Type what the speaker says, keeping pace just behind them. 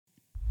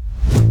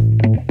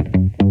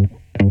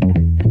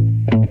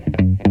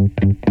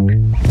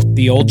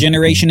The old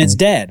generation is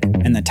dead,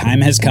 and the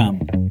time has come.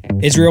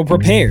 Israel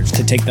prepares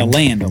to take the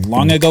land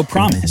long ago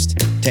promised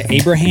to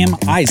Abraham,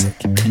 Isaac,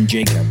 and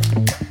Jacob.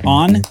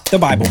 On the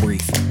Bible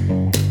Brief.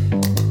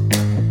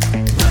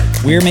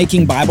 We're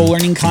making Bible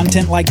learning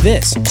content like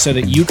this so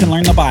that you can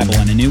learn the Bible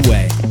in a new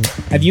way.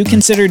 Have you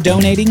considered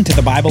donating to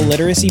the Bible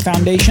Literacy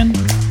Foundation?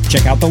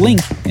 Check out the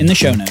link in the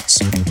show notes.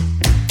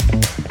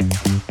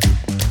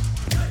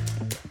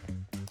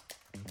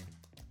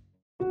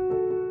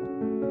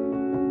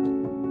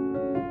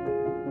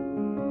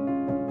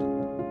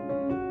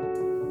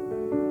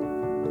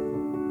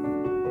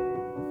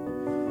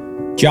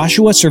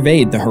 Joshua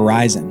surveyed the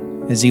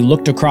horizon as he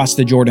looked across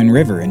the Jordan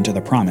River into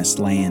the Promised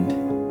Land.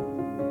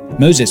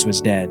 Moses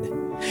was dead,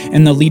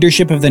 and the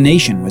leadership of the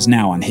nation was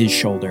now on his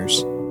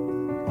shoulders.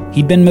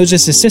 He'd been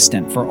Moses'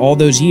 assistant for all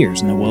those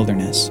years in the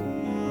wilderness,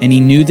 and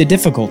he knew the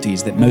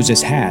difficulties that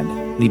Moses had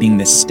leading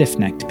this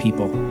stiff-necked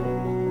people.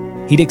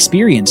 He'd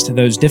experienced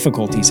those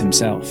difficulties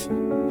himself.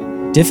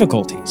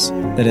 Difficulties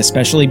that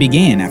especially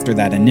began after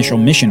that initial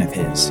mission of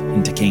his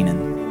into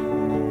Canaan.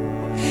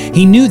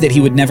 He knew that he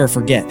would never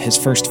forget his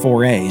first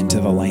foray into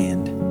the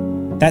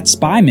land. That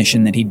spy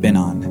mission that he'd been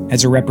on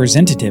as a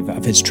representative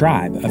of his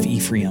tribe of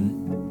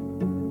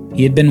Ephraim.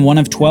 He had been one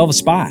of 12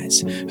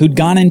 spies who'd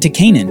gone into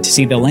Canaan to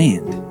see the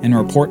land and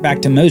report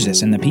back to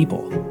Moses and the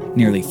people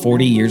nearly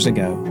 40 years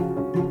ago.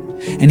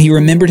 And he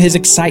remembered his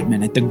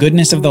excitement at the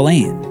goodness of the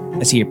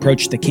land as he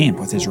approached the camp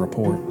with his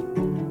report.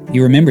 He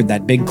remembered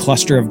that big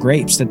cluster of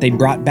grapes that they'd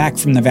brought back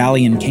from the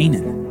valley in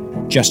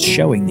Canaan, just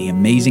showing the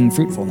amazing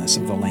fruitfulness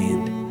of the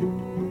land.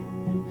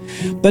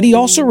 But he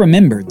also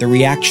remembered the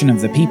reaction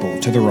of the people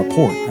to the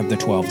report of the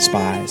 12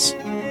 spies.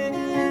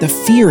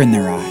 The fear in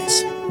their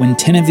eyes when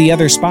 10 of the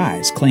other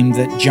spies claimed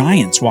that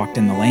giants walked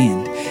in the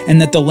land and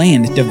that the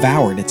land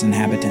devoured its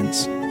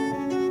inhabitants.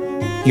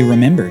 He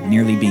remembered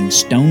nearly being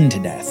stoned to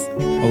death,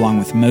 along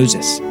with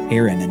Moses,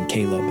 Aaron, and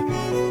Caleb.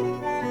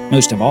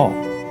 Most of all,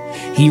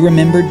 he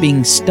remembered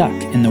being stuck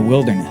in the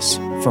wilderness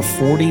for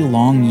 40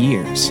 long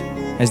years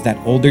as that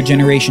older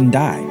generation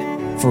died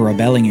for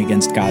rebelling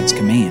against God's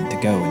command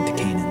to go into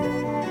Canaan.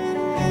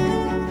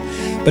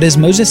 But as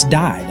Moses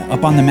died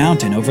up on the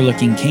mountain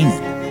overlooking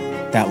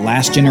Canaan, that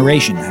last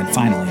generation had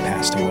finally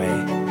passed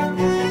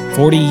away.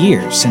 40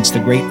 years since the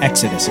great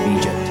exodus of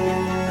Egypt.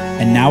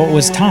 And now it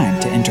was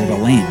time to enter the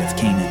land of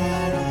Canaan.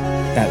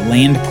 That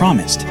land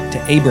promised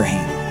to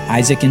Abraham,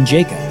 Isaac, and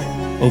Jacob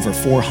over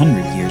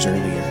 400 years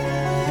earlier.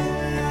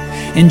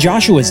 In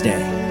Joshua's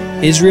day,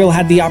 Israel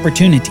had the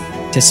opportunity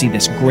to see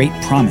this great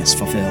promise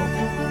fulfilled.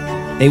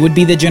 They would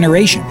be the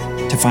generation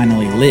to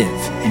finally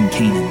live in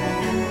Canaan.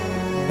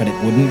 But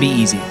it wouldn't be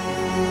easy.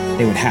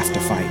 They would have to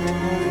fight.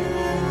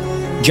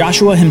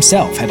 Joshua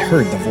himself had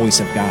heard the voice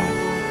of God,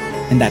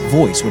 and that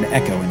voice would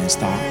echo in his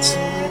thoughts.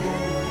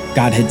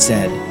 God had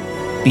said,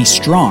 "Be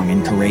strong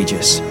and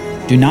courageous.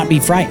 Do not be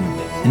frightened,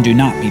 and do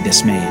not be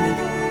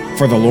dismayed.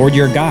 For the Lord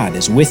your God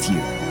is with you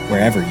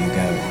wherever you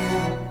go."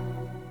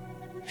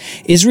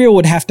 Israel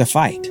would have to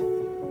fight,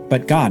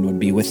 but God would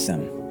be with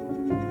them.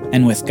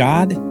 And with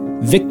God,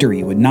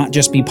 victory would not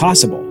just be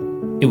possible,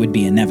 it would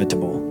be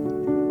inevitable.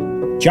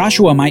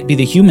 Joshua might be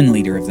the human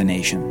leader of the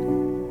nation,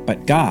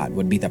 but God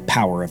would be the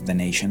power of the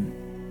nation.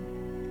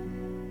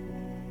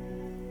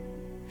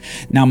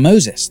 Now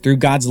Moses, through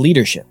God's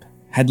leadership,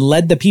 had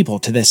led the people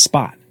to this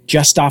spot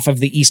just off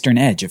of the eastern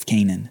edge of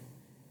Canaan.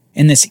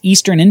 And this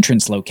eastern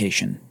entrance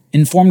location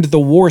informed the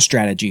war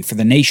strategy for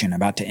the nation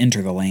about to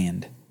enter the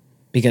land,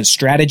 because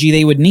strategy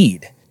they would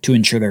need to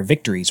ensure their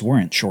victories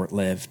weren't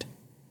short-lived.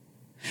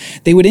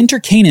 They would enter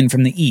Canaan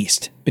from the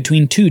east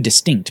between two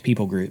distinct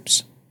people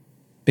groups.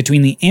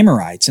 Between the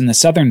Amorites in the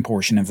southern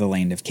portion of the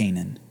land of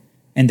Canaan,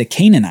 and the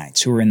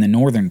Canaanites who were in the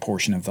northern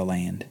portion of the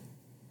land.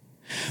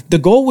 The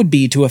goal would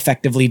be to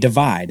effectively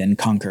divide and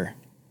conquer.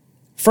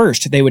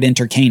 First, they would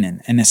enter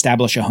Canaan and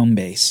establish a home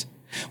base,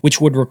 which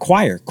would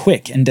require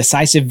quick and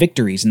decisive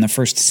victories in the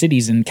first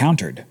cities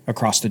encountered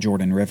across the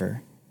Jordan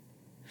River.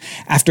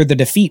 After the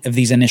defeat of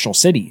these initial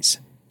cities,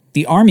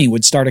 the army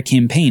would start a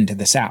campaign to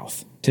the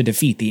south to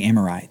defeat the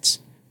Amorites,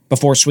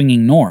 before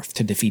swinging north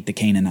to defeat the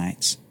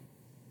Canaanites.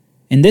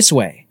 In this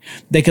way,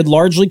 they could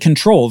largely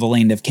control the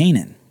land of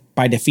Canaan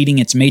by defeating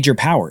its major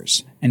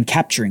powers and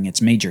capturing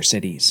its major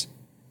cities.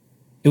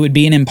 It would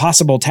be an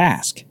impossible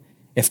task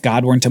if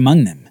God weren't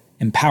among them,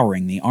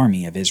 empowering the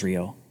army of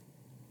Israel.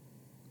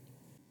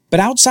 But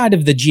outside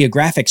of the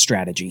geographic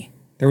strategy,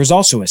 there was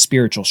also a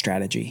spiritual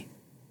strategy.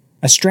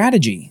 A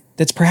strategy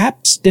that's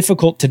perhaps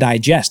difficult to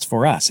digest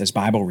for us as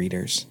Bible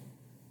readers.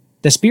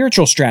 The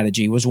spiritual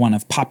strategy was one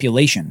of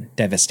population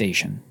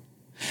devastation,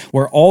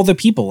 where all the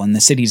people in the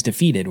cities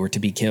defeated were to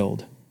be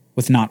killed,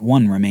 with not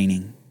one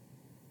remaining.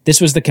 This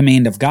was the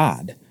command of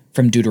God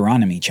from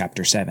Deuteronomy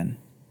chapter 7.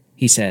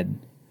 He said,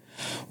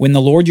 "When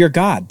the Lord your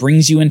God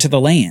brings you into the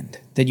land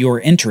that you are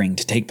entering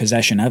to take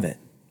possession of it,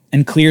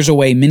 and clears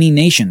away many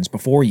nations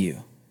before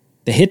you,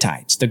 the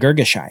Hittites, the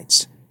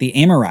Girgashites, the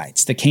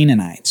Amorites, the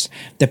Canaanites,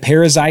 the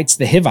Perizzites,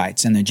 the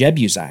Hivites, and the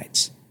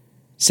Jebusites,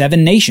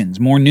 7 nations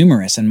more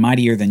numerous and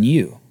mightier than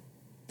you,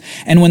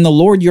 And when the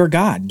Lord your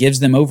God gives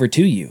them over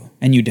to you,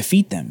 and you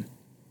defeat them,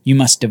 you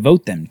must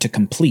devote them to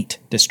complete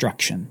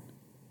destruction.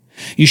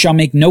 You shall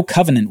make no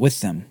covenant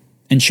with them,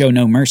 and show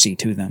no mercy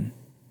to them.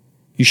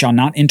 You shall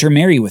not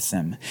intermarry with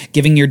them,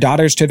 giving your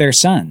daughters to their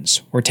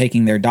sons, or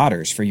taking their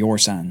daughters for your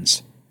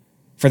sons.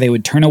 For they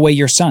would turn away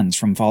your sons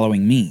from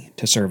following me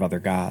to serve other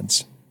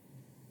gods.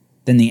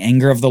 Then the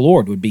anger of the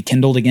Lord would be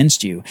kindled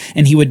against you,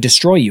 and he would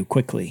destroy you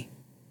quickly.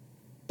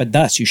 But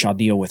thus you shall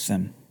deal with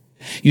them.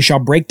 You shall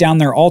break down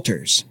their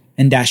altars,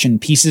 and dash in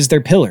pieces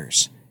their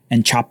pillars,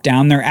 and chop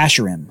down their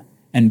asherim,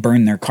 and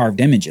burn their carved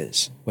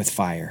images with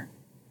fire.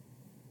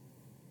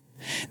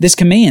 This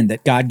command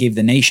that God gave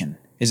the nation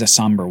is a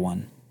somber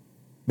one,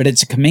 but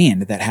it's a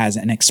command that has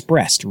an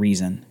expressed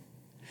reason.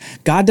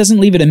 God doesn't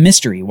leave it a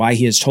mystery why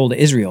he has told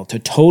Israel to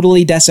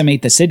totally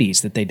decimate the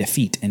cities that they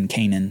defeat in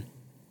Canaan.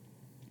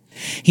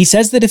 He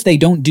says that if they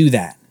don't do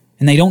that,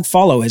 and they don't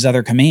follow his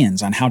other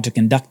commands on how to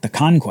conduct the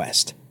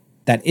conquest,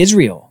 that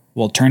Israel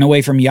will turn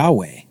away from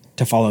Yahweh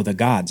to follow the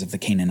gods of the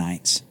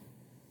Canaanites.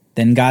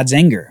 Then God's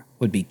anger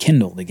would be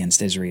kindled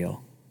against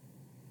Israel.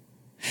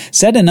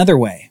 Said another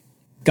way,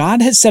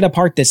 God has set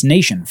apart this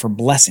nation for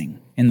blessing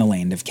in the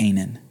land of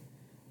Canaan.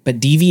 But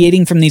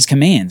deviating from these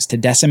commands to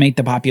decimate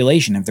the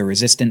population of the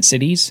resistant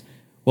cities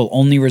will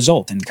only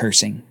result in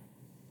cursing.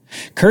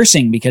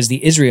 Cursing because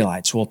the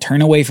Israelites will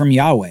turn away from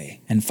Yahweh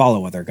and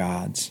follow other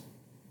gods.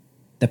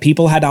 The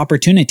people had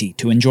opportunity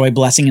to enjoy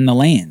blessing in the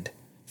land,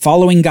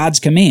 following God's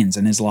commands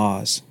and his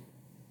laws.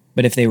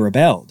 But if they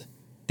rebelled,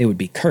 they would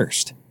be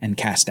cursed and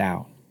cast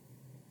out.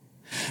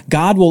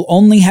 God will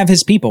only have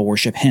his people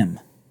worship him,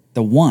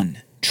 the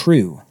one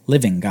true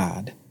living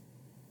God.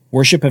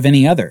 Worship of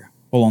any other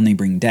will only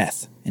bring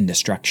death and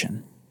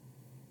destruction.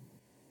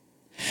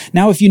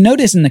 Now, if you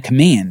notice in the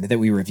command that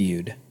we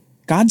reviewed,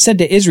 God said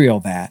to Israel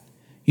that,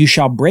 "You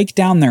shall break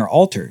down their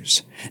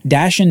altars,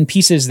 dash in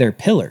pieces their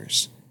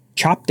pillars,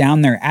 chop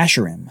down their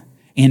asherim,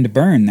 and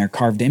burn their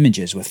carved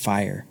images with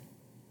fire."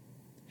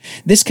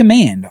 This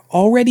command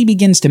already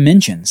begins to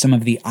mention some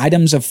of the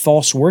items of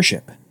false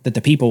worship that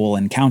the people will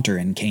encounter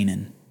in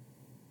Canaan.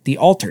 The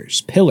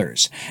altars,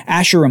 pillars,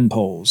 asherim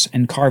poles,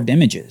 and carved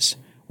images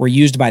were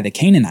used by the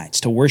Canaanites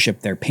to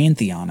worship their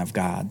pantheon of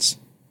gods.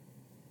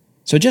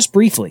 So just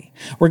briefly,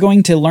 we're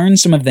going to learn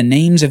some of the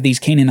names of these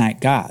Canaanite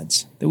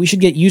gods that we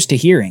should get used to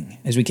hearing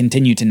as we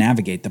continue to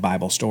navigate the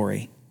Bible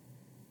story.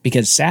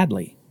 Because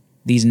sadly,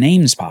 these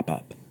names pop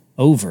up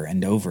over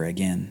and over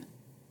again.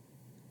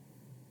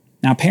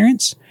 Now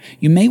parents,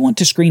 you may want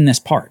to screen this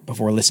part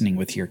before listening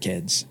with your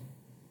kids.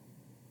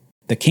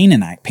 The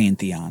Canaanite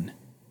pantheon.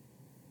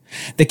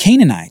 The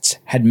Canaanites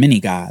had many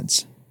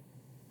gods,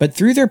 but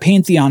through their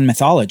pantheon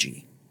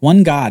mythology,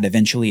 one god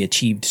eventually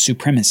achieved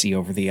supremacy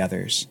over the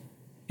others,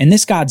 and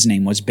this god's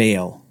name was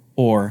Baal,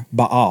 or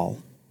Baal.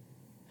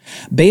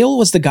 Baal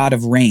was the god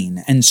of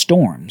rain and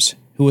storms,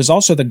 who was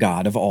also the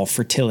god of all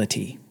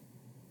fertility.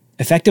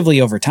 Effectively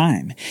over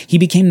time, he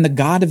became the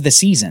god of the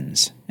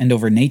seasons and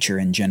over nature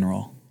in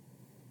general.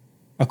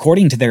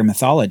 According to their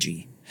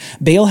mythology,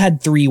 Baal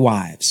had 3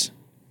 wives,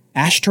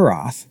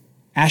 Ashtaroth,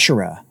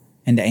 Asherah,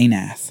 and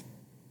Anath.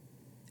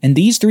 And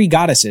these 3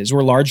 goddesses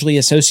were largely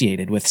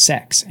associated with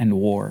sex and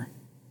war.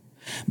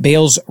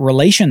 Baal's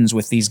relations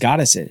with these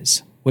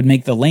goddesses would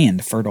make the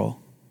land fertile,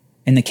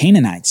 and the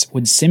Canaanites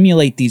would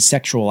simulate these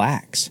sexual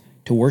acts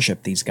to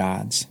worship these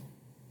gods.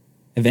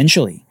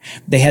 Eventually,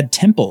 they had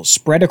temples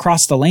spread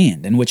across the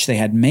land in which they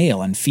had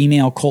male and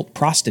female cult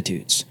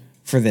prostitutes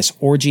for this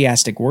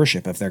orgiastic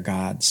worship of their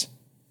gods.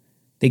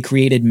 They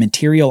created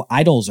material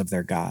idols of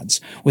their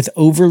gods with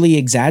overly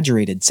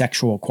exaggerated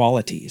sexual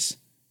qualities.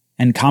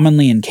 And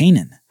commonly in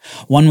Canaan,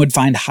 one would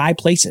find high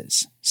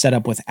places set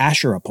up with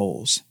Asherah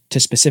poles to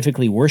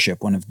specifically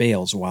worship one of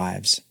Baal's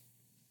wives.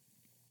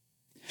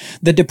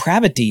 The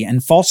depravity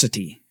and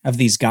falsity of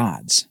these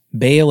gods,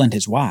 Baal and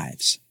his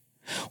wives,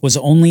 was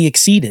only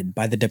exceeded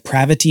by the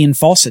depravity and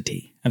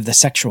falsity of the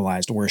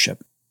sexualized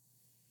worship.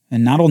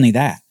 And not only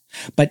that,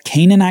 but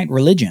Canaanite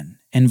religion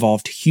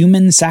involved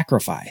human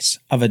sacrifice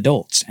of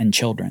adults and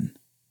children,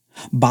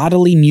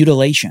 bodily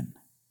mutilation,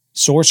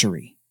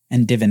 sorcery,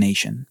 and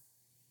divination.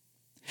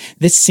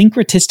 This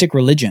syncretistic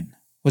religion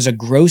was a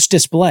gross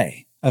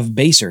display of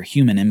baser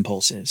human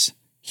impulses,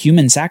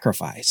 human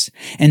sacrifice,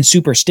 and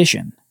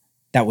superstition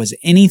that was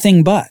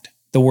anything but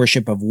the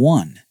worship of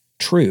one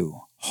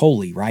true,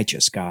 holy,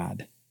 righteous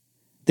God.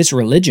 This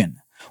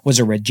religion was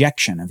a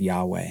rejection of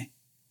Yahweh.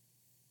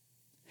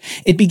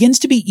 It begins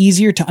to be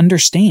easier to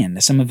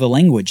understand some of the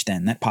language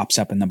then that pops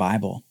up in the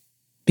Bible,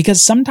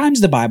 because sometimes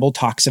the Bible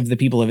talks of the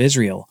people of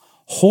Israel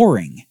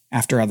whoring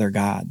after other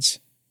gods.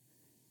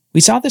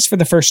 We saw this for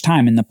the first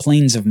time in the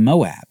plains of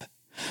Moab,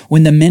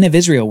 when the men of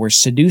Israel were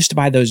seduced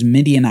by those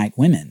Midianite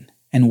women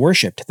and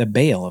worshipped the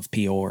Baal of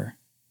Peor.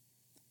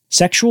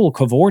 Sexual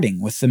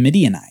cavorting with the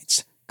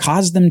Midianites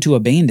caused them to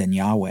abandon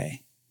Yahweh.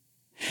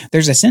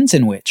 There's a sense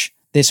in which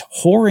this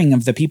whoring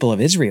of the people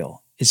of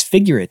Israel is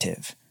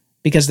figurative,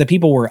 because the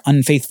people were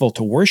unfaithful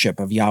to worship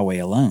of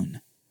Yahweh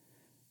alone.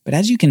 But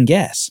as you can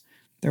guess,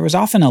 there was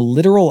often a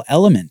literal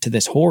element to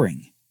this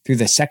whoring, through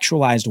the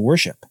sexualized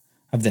worship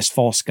of this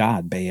false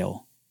god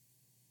Baal.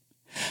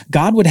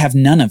 God would have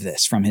none of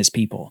this from his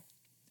people,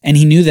 and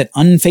he knew that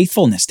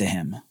unfaithfulness to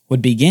him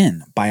would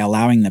begin by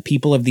allowing the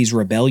people of these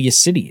rebellious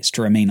cities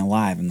to remain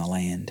alive in the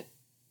land.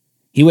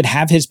 He would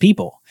have his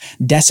people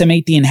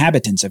decimate the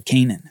inhabitants of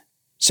Canaan,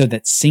 so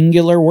that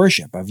singular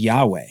worship of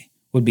Yahweh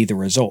would be the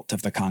result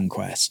of the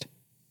conquest.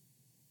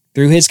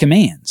 Through his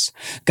commands,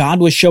 God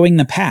was showing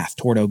the path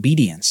toward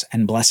obedience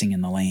and blessing in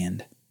the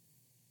land.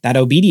 That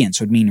obedience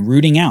would mean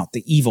rooting out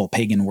the evil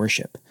pagan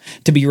worship,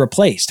 to be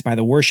replaced by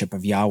the worship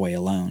of Yahweh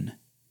alone.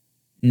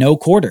 No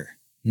quarter,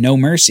 no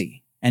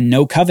mercy, and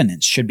no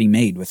covenants should be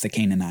made with the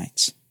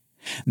Canaanites.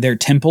 Their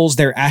temples,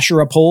 their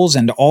Asherah poles,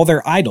 and all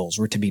their idols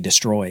were to be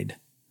destroyed.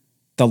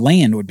 The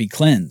land would be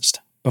cleansed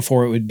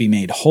before it would be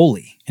made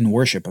holy in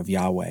worship of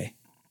Yahweh.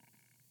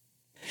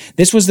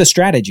 This was the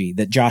strategy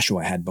that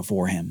Joshua had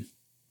before him.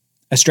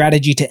 A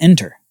strategy to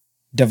enter,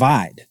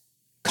 divide,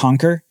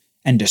 conquer,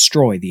 and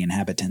destroy the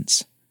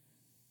inhabitants.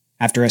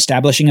 After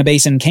establishing a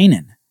base in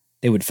Canaan,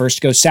 they would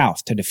first go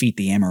south to defeat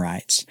the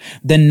Amorites,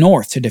 then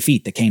north to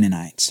defeat the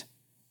Canaanites.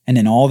 And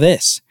in all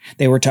this,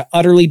 they were to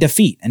utterly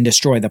defeat and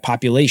destroy the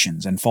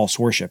populations and false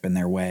worship in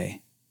their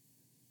way.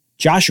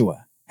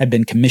 Joshua had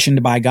been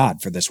commissioned by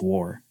God for this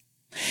war.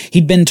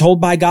 He'd been told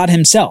by God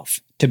himself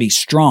to be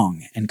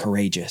strong and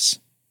courageous.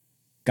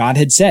 God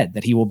had said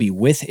that he will be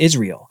with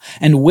Israel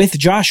and with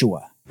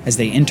Joshua as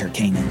they enter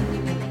Canaan.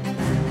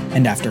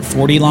 And after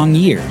 40 long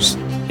years,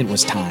 it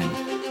was time.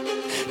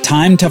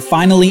 Time to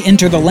finally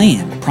enter the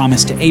land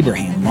promised to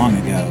Abraham long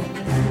ago.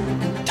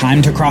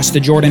 Time to cross the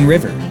Jordan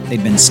River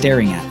they'd been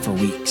staring at for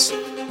weeks.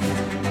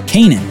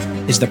 Canaan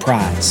is the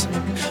prize,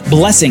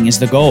 blessing is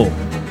the goal,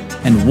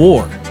 and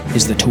war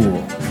is the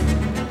tool.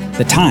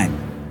 The time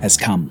has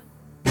come.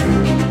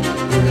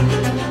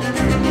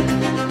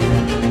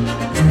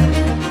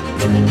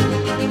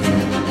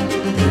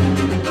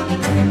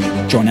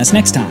 Join us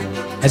next time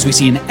as we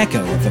see an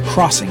echo of the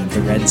crossing of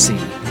the Red Sea,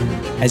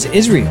 as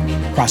Israel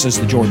crosses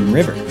the Jordan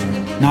River,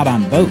 not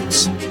on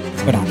boats,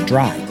 but on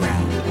dry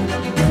ground.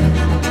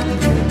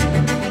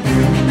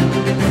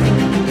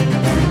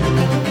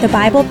 The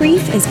Bible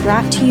Brief is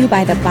brought to you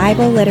by the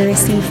Bible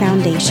Literacy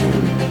Foundation,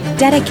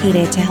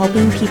 dedicated to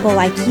helping people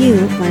like you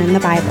learn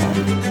the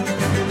Bible.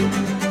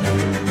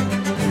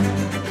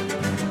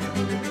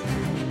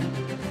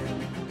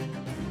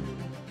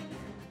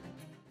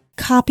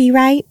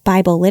 Copyright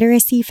Bible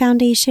Literacy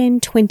Foundation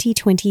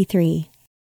 2023.